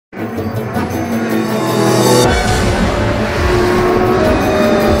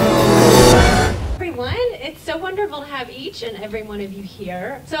each and every one of you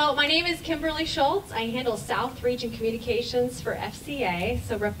here. So my name is Kimberly Schultz. I handle South Region Communications for FCA,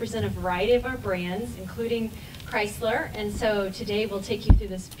 so represent a variety of our brands, including Chrysler, and so today we'll take you through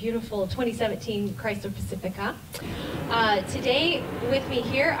this beautiful 2017 Chrysler Pacifica. Today with me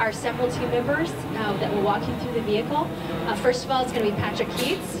here are several team members that will walk you through the vehicle. First of all, it's going to be Patrick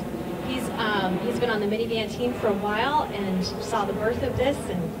Keats. He's been on the Minivan team for a while and saw the birth of this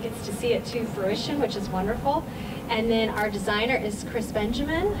and gets to see it to fruition, which is wonderful. And then our designer is Chris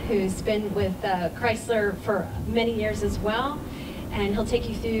Benjamin, who's been with Chrysler for many years as well. And he'll take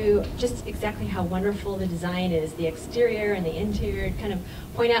you through just exactly how wonderful the design is, the exterior and the interior, kind of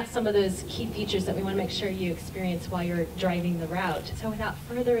point out some of those key features that we want to make sure you experience while you're driving the route. So without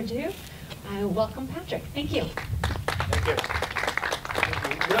further ado, I welcome Patrick. Thank you. Thank you.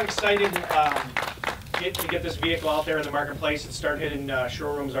 We're excited to get this vehicle out there in the marketplace. It started hitting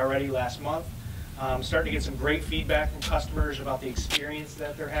showrooms already last month. Starting to get some great feedback from customers about the experience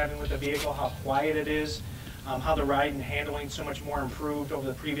that they're having with the vehicle, how quiet it is, how the ride and handling is so much more improved over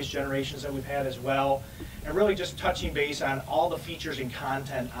the previous generations that we've had as well, and really just touching base on all the features and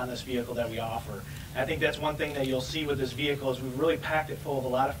content on this vehicle that we offer. And I think that's one thing that you'll see with this vehicle is we've really packed it full of a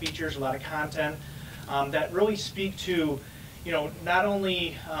lot of features, a lot of content that really speak to, you know, not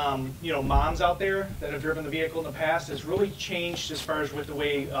only you know, moms out there that have driven the vehicle in the past. It's really changed as far as with the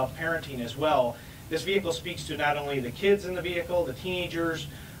way of parenting as well. This vehicle speaks to not only the kids in the vehicle, the teenagers,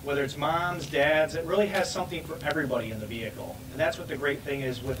 whether it's moms, dads. It really has something for everybody in the vehicle. And that's what the great thing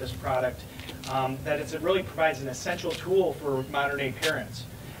is with this product, that it really provides an essential tool for modern day parents.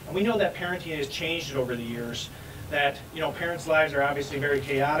 And we know that parenting has changed over the years, that, you know, parents' lives are obviously very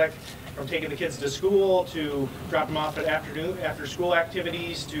chaotic, from taking the kids to school, to dropping them off at after school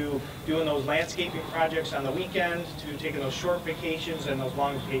activities, to doing those landscaping projects on the weekend, to taking those short vacations and those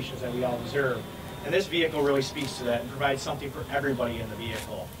long vacations that we all deserve. And this vehicle really speaks to that and provides something for everybody in the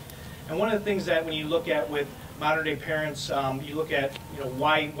vehicle. And one of the things that when you look at with modern day parents, you look at, you know,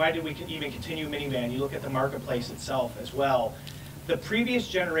 why did we even continue minivan? You look at the marketplace itself as well. The previous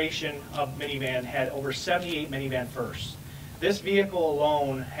generation of minivan had over 78 minivan firsts. This vehicle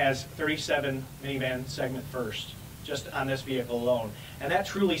alone has 37 minivan segment firsts, just on this vehicle alone. And that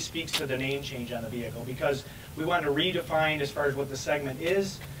truly speaks to the name change on the vehicle, because we want to redefine as far as what the segment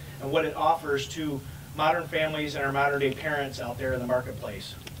is and what it offers to modern families and our modern day parents out there in the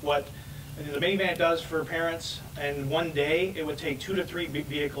marketplace. What the minivan does for parents, in one day, it would take 2 to 3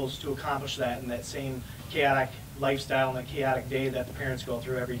 vehicles to accomplish that in that same chaotic lifestyle and that chaotic day that the parents go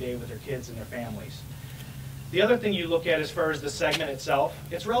through every day with their kids and their families. The other thing you look at as far as the segment itself,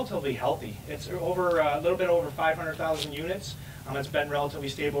 it's relatively healthy. It's over a little bit over 500,000 units. It's been relatively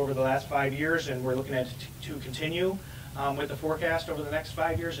stable over the last 5 years, and we're looking at it to continue with the forecast over the next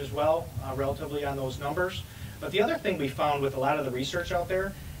 5 years as well, relatively on those numbers. But the other thing we found with a lot of the research out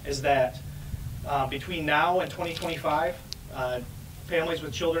there is that between now and 2025, families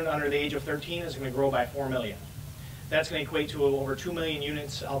with children under the age of 13 is going to grow by 4 million. That's going to equate to over 2 million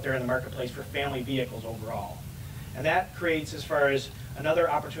units out there in the marketplace for family vehicles overall. And that creates, as far as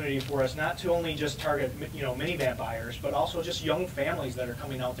another opportunity for us, not to only just target, you know, minivan buyers, but also just young families that are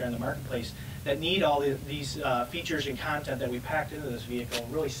coming out there in the marketplace that need all these features and content that we packed into this vehicle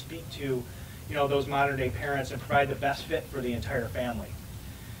and really speak to, you know, those modern day parents and provide the best fit for the entire family.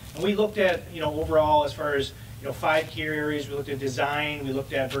 And we looked at, you know, overall as far as, you know, 5 key areas. We looked at design, we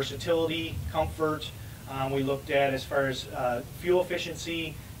looked at versatility, comfort, we looked at as far as fuel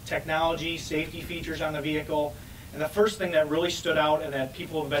efficiency, technology, safety features on the vehicle. And the first thing that really stood out and that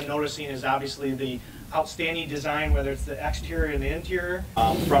people have been noticing is obviously the outstanding design, whether it's the exterior and the interior,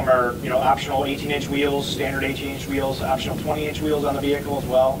 from our, you know, optional 18-inch wheels, standard 18-inch wheels, optional 20-inch wheels on the vehicle as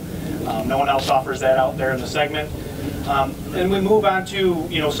well. No one else offers that out there in the segment. And we move on to,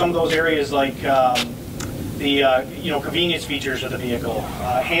 you know, some of those areas like the you know, convenience features of the vehicle.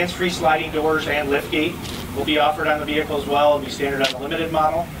 Hands-free sliding doors and liftgate will be offered on the vehicle as well. It'll be standard on the limited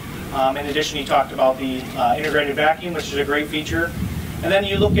model. In addition, he talked about the integrated vacuum, which is a great feature. And then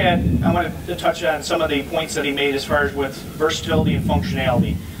you look at, I wanted to touch on some of the points that he made as far as with versatility and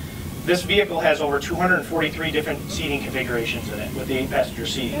functionality. This vehicle has over 243 different seating configurations in it with the 8-passenger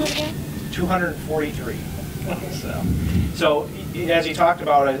seating. 243. So as he talked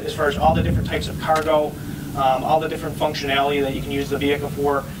about, as far as all the different types of cargo, all the different functionality that you can use the vehicle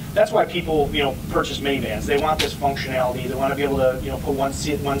for, that's why people, you know, purchase minivans. They want this functionality. They want to be able to, you know, put one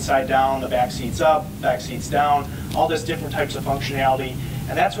side down, the back seat's up, back seat's down, all this different types of functionality.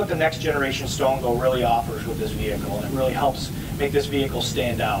 And that's what the next generation Stone Go really offers with this vehicle, and it really helps make this vehicle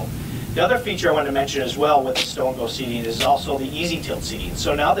stand out. The other feature I wanted to mention as well with the Stone Go seating is also the easy tilt seating.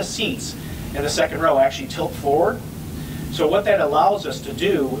 So now the seats in the second row actually tilt forward. So what that allows us to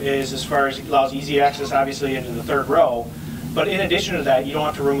do is, as far as it allows easy access, obviously, into the third row, but in addition to that, you don't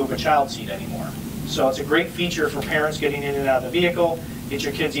have to remove a child seat anymore. So it's a great feature for parents getting in and out of the vehicle, get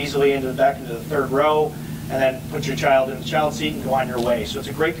your kids easily into the back into the third row, and then put your child in the child seat and go on your way. So it's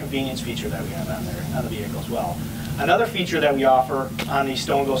a great convenience feature that we have on there, on the vehicle as well. Another feature that we offer on the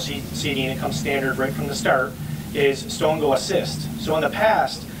Stow and Go seating, it comes standard right from the start, is Stow and Go Assist. So in the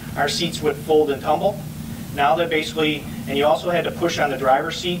past, our seats would fold and tumble. Now they're basically, and you also had to push on the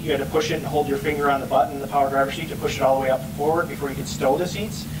driver's seat. You had to push it and hold your finger on the button in the power driver's seat to push it all the way up and forward before you could stow the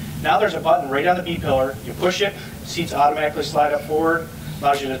seats. Now there's a button right on the B-pillar. You push it, seats automatically slide up forward,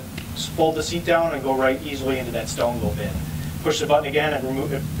 allows you to fold the seat down and go right easily into that Stow and Go bin. Push the button again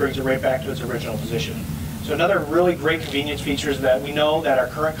and it brings it right back to its original position. So another really great convenience features that we know that our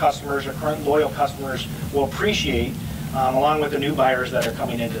current customers, our current loyal customers will appreciate, along with the new buyers that are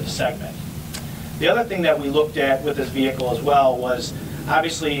coming into the segment. The other thing that we looked at with this vehicle as well was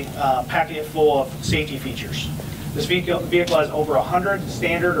obviously packing it full of safety features. This vehicle has over 100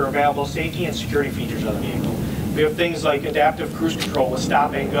 standard or available safety and security features on the vehicle. We have things like adaptive cruise control with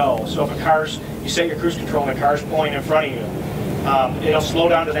stop and go. So if you set your cruise control and a car's pulling in front of you, it'll slow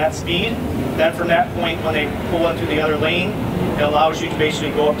down to that speed. Then from that point, when they pull into the other lane, it allows you to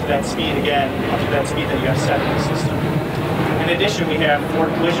basically go up to that speed again, up to that speed that you have set in the system. In addition, we have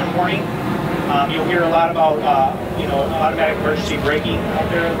forward collision warning. You'll hear a lot about automatic emergency braking out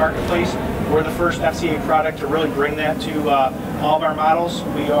there in the marketplace. We're the first FCA product to really bring that to all of our models.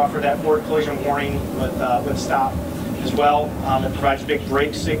 We offer that forward collision warning with stop as well. It provides a big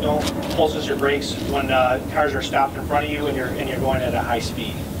brake signal, pulses your brakes when cars are stopped in front of you and you're going at a high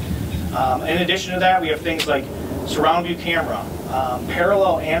speed. In addition to that, we have things like surround view camera,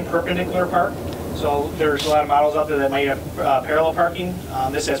 parallel and perpendicular park. So there's a lot of models out there that might have parallel parking.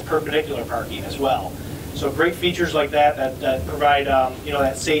 This has perpendicular parking as well. So great features like that provide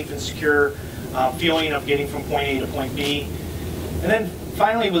that safe and secure feeling of getting from point A to point B. And then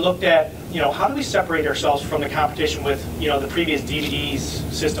finally, we looked at how do we separate ourselves from the competition with the previous DVDs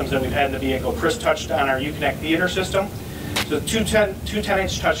systems that we've had in the vehicle. Chris touched on our Uconnect theater system. So two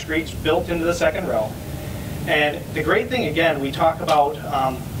 10-inch touchscreens built into the second row. And the great thing, again, we talk about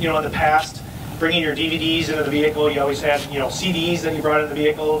in the past, bringing your DVDs into the vehicle. You always had CDs that you brought in the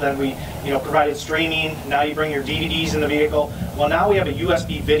vehicle. Then we provided streaming. Now you bring your DVDs in the vehicle. Well, now we have a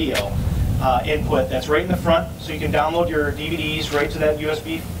USB video input that's right in the front, so you can download your DVDs right to that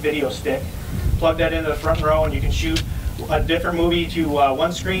USB video stick. Plug that into the front row, and you can shoot a different movie to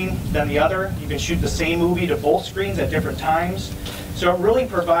one screen than the other. You can shoot the same movie to both screens at different times. So it really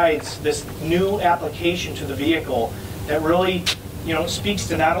provides this new application to the vehicle that really speaks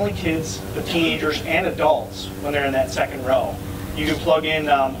to not only kids, but teenagers and adults when they're in that second row. You can plug in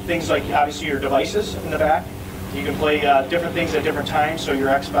things like, obviously, your devices in the back. You can play different things at different times, so your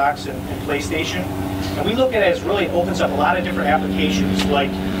Xbox and PlayStation. And we look at it as really opens up a lot of different applications, like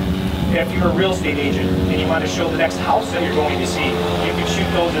if you're a real estate agent and you want to show the next house that you're going to see, you can shoot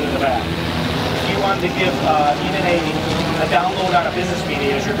those into the back. If you wanted to give even a download on a business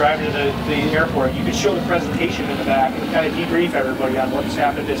meeting as you're driving to the airport, you could show the presentation in the back and kind of debrief everybody on what's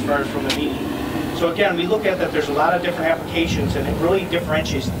happened as far as from the meeting. So again, we look at that there's a lot of different applications, and it really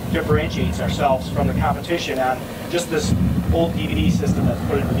differentiates ourselves from the competition on just this old DVD system that's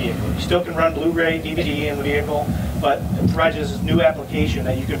put in the vehicle. You still can run Blu-ray, DVD in the vehicle, but it provides us this new application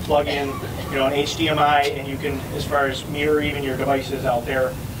that you can plug in, an HDMI, and you can, as far as mirror even your devices out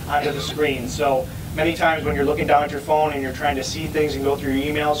there onto the screen. So many times when you're looking down at your phone and you're trying to see things and go through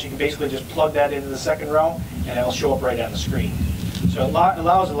your emails, you can basically just plug that into the second row, and it'll show up right on the screen. So it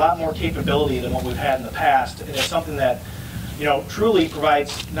allows a lot more capability than what we've had in the past, and it's something that truly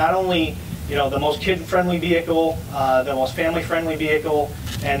provides not only the most kid-friendly vehicle, the most family-friendly vehicle,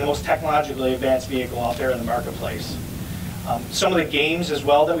 and the most technologically advanced vehicle out there in the marketplace. Some of the games as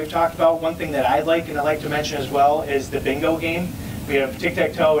well that we've talked about, one thing that I like and I like to mention as well is the bingo game. We have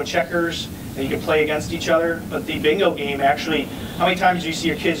tic-tac-toe and checkers that you can play against each other, but the bingo game actually, how many times do you see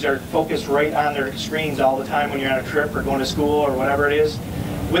your kids are focused right on their screens all the time when you're on a trip or going to school or whatever it is?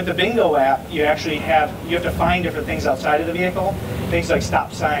 With the bingo app, you have to find different things outside of the vehicle, things like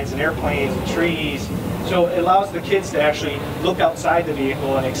stop signs and airplanes and trees. So it allows the kids to actually look outside the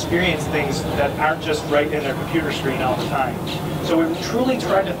vehicle and experience things that aren't just right in their computer screen all the time. So we truly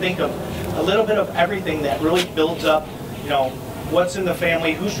tried to think of a little bit of everything that really builds up, what's in the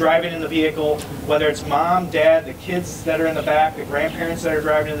family, who's driving in the vehicle, whether it's mom, dad, the kids that are in the back, the grandparents that are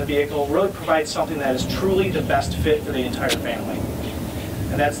driving in the vehicle, really provides something that is truly the best fit for the entire family.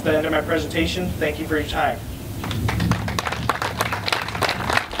 And that's the end of my presentation. Thank you for your time.